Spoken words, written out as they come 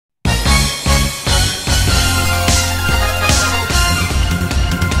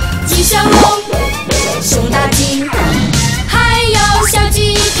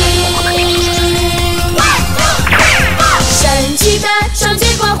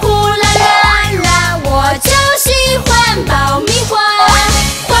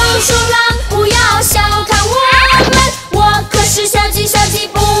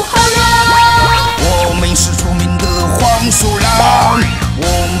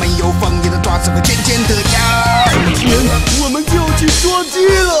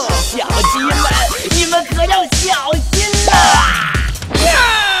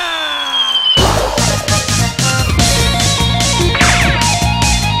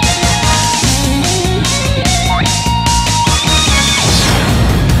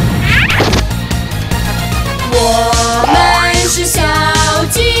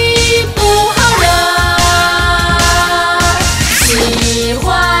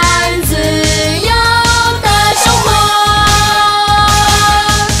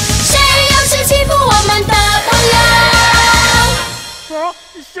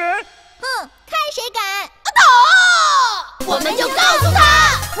诉他，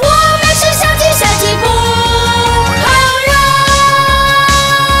我们是小鸡不好惹。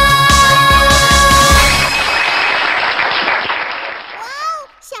哇哦，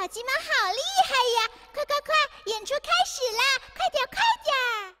小鸡们好厉害呀！快，演出开始啦！快点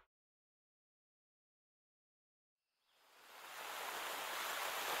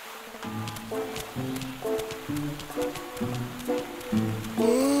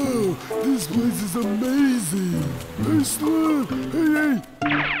！Wow, this place is amazing. Hey, Slim! Hey!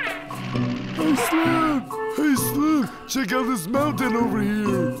 Hey, Slim! Hey, Slim! Check out this mountain over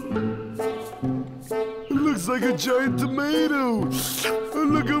here. It looks like a giant tomato.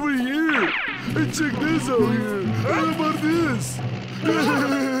 And look over here. Hey, check this out here. How about this?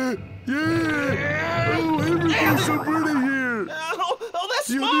 Yeah! Oh, everything's so pretty here. Oh, that's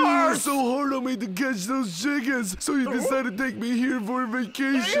You smart! worked so hard on me to catch those chickens, so you decided to take me here for a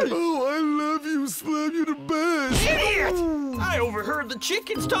vacation. Oh, I love you, Slim. You're the best. Idiot! I overheard the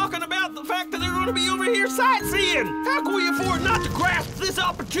chickens talking about the fact that they're going to be over here sightseeing. How can we afford not to grasp this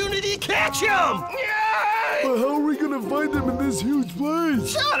opportunity to catch them? But how are we going to find them in this huge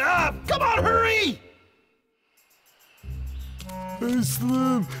place? Shut up! Come on, hurry! Hey,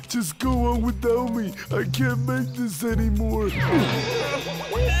 Slim, just go on without me. I can't make this anymore.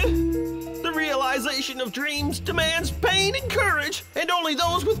 The realization of dreams demands pain and courage, and only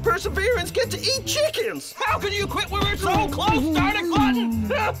those with perseverance get to eat chickens. How can you quit when we're so close, darn it, Glutton?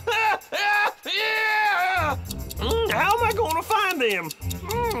 How am I going to find them?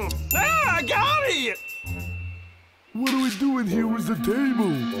 I got it! What are we doing here with the table?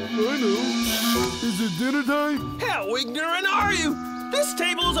 I know. Is it dinner time? How ignorant are you? This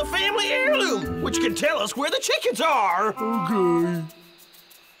table is a family heirloom, which can tell us where the chickens are. Okay.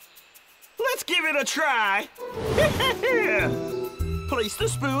 Let's give it a try. Place the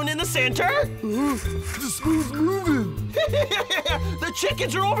spoon in the center. The spoon's moving. The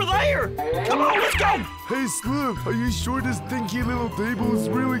chickens are over there. Come on, let's go. Hey, Slim, are you sure this dinky little table is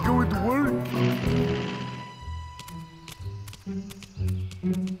really going to work?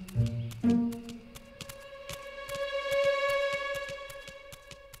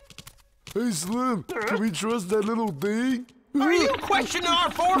 Hey, Slim, can we trust that little thing? Are you questioning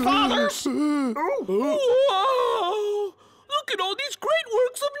our forefathers? Whoa! Look at all these great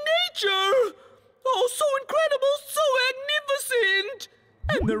works of nature! Oh, so incredible, so magnificent!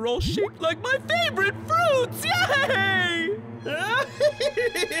 And they're all shaped like my favorite fruits! Yay!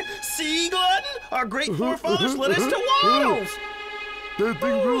 See, Glutton? Our great forefathers led us to waddles! That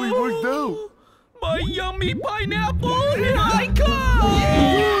thing really worked out. My yummy pineapple! Here I come!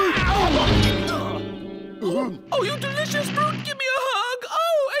 Oh, you delicious fruit! Give me a hug!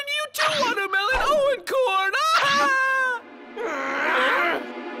 Oh, and you too, watermelon! Oh, and corn!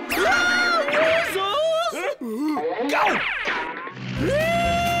 Weasels! Go!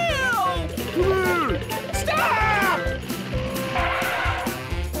 Stop!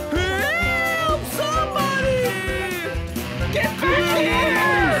 Help! Somebody! Get back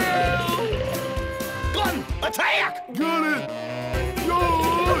here! Glutton, attack! Got it! Go!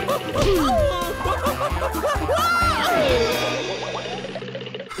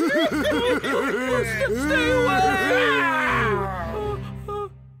 Stay away!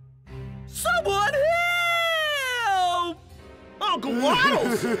 Someone help! Uncle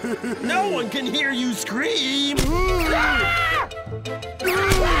Waddles! No one can hear you scream! Do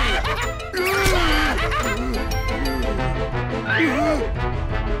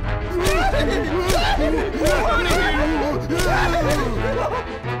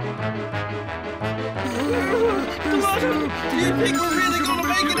you think we're really gonna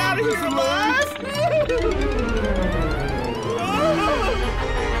make it out of here alive?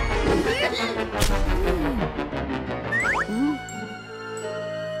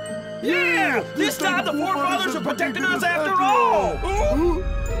 Yeah! This time the forefathers are protecting us after all!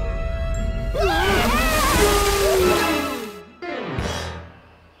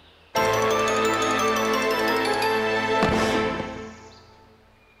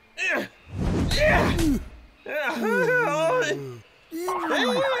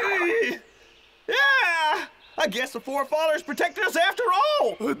 I guess the forefathers protected us after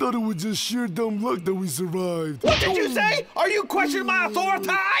all! I thought it was just sheer dumb luck that we survived. What did you say? Are you questioning my authority?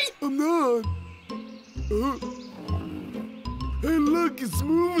 I'm not. Hey, look, it's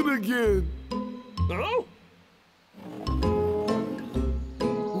moving again. Oh?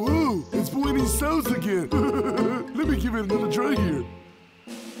 Whoa, it's pointing south again. Let me give it another try here.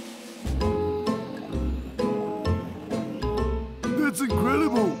 That's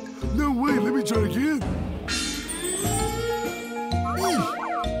incredible. No way, let me try again.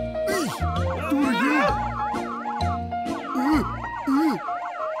 Do it again.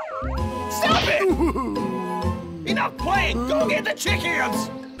 Enough playing! Go get the chickens!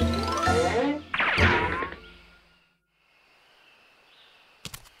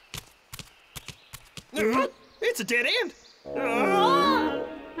 It's a dead end.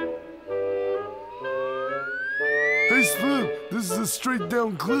 Hey, Slim, this is a straight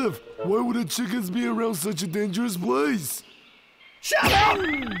down cliff. Why would the chickens be around such a dangerous place? Shut up!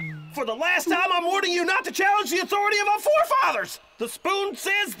 For the last time, I'm warning you not to challenge the authority of our forefathers. The spoon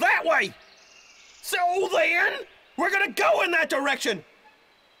says that way. So then, we're gonna go in that direction.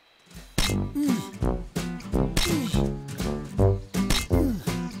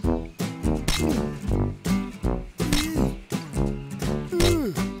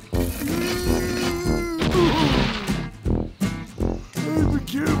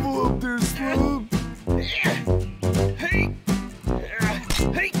 Careful up there, Slum.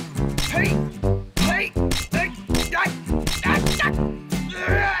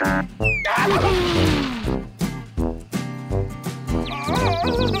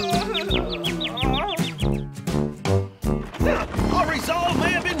 Our resolve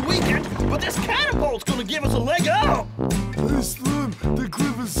may have been weakened, but this catapult's gonna give us a leg up. Hey, Slim, the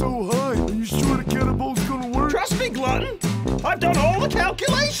cliff is so high. Are you sure the catapult's gonna work? Trust me, Glutton. I've done all the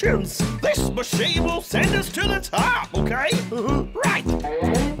calculations. This machine will send us to the top, okay? Right.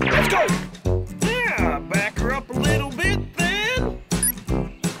 Let's go. Yeah, back her up a little bit then.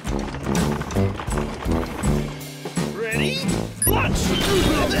 Ready? Lunch.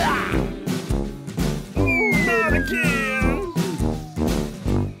 Not again.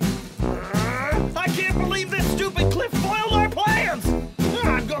 I can't believe this stupid cliff foiled our plans.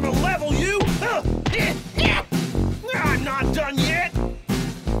 I'm gonna level you. I'm not done yet.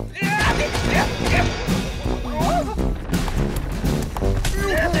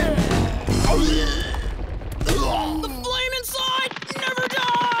 The flame inside never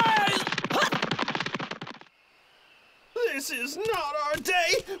dies! This is not our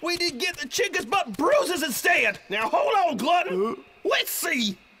day. We did get the chickens, but bruises instead. Now hold on, Glutton. Let's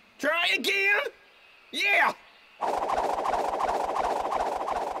see. Try again. Yeah.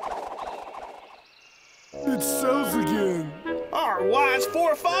 It's cells again. Our wise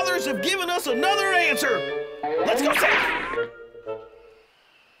forefathers have given us another answer. Let's go south.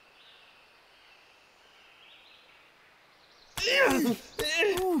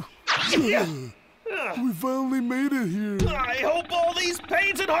 We finally made it here. I hope all these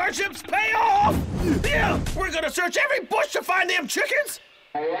pains and hardships pay off. Yeah, we're gonna search every bush to find them chickens.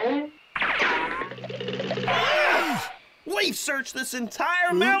 We've searched this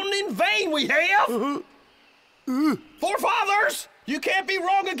entire mountain in vain, we have. Forefathers, you can't be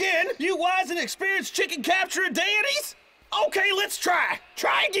wrong again, you wise and experienced chicken capture deities. Okay, let's try.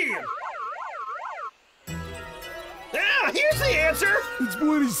 Try again. Ah, here's the answer. It's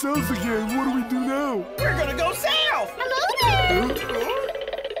pointy cells again. What do we do now? We're gonna go south. Hello there!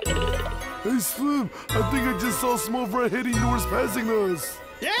 Hey, Slim, I think I just saw Small Fry heading north passing us.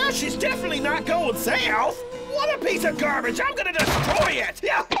 Yeah, she's definitely not going south. What a piece of garbage. I'm gonna destroy it.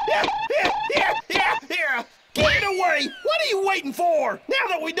 Yeah. Get it away. What are you waiting for? Now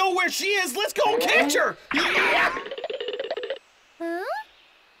that we know where she is, let's go catch her. Yeah. Huh?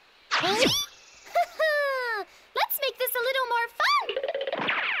 Hey? Let's make this a little more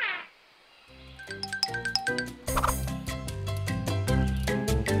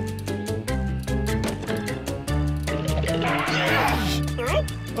Huh?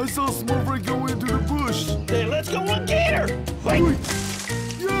 I saw Small Fry go into the bush. Then let's go and get her. Wait.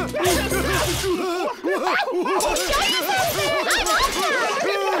 Yeah.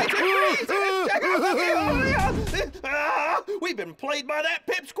 We've been played by that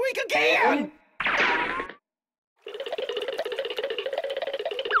pipsqueak again.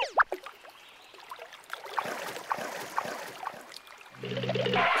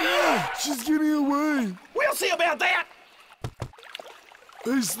 She's getting away. We'll see about that.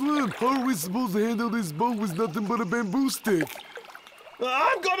 Hey, Slim, how are we supposed to handle this boat with nothing but a bamboo stick?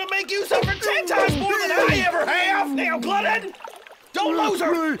 I'm gonna make you suffer 10 times more than I ever have. Now, Glutton, don't lose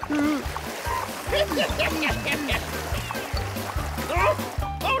her.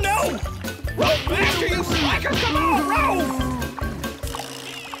 Oh no! Rope master, you slacker! Come on, row!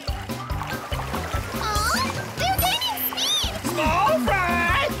 Aw, they're gaining speed! Small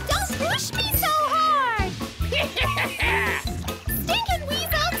Fry! Don't push me so hard! Stinking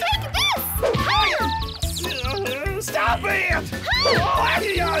weasel, take this! Higher! Stop it! Oh,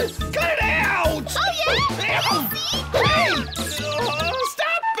 cut it out! Oh yeah! Ow. Hey!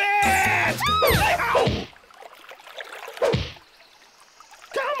 Stop it! Ow.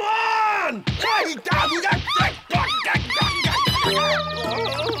 Come on! Hey, dog, you got...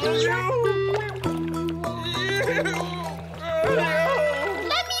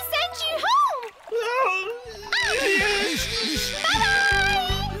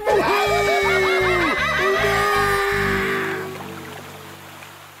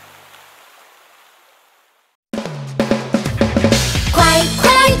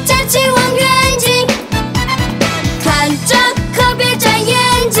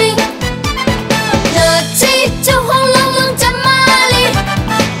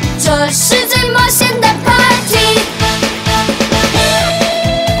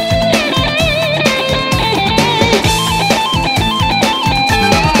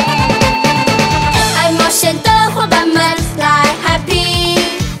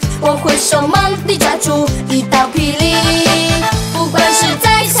 手猛地抓住一道霹雳。不管是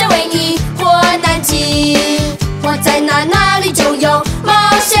在夏威夷或南极，或在哪里就有冒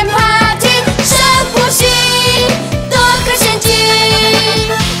险 party。深呼吸，多个陷阱，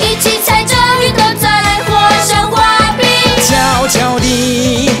一起踩着鱼都在火上滑冰。悄悄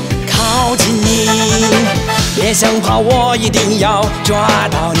地靠近你，别想跑，我一定要抓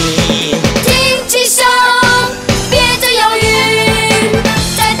到你。挺起胸，别再犹豫，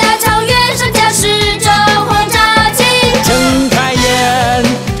在大草原上驾驶着轰炸机。睁开眼，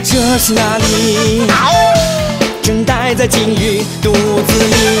这是哪里？正待在鲸鱼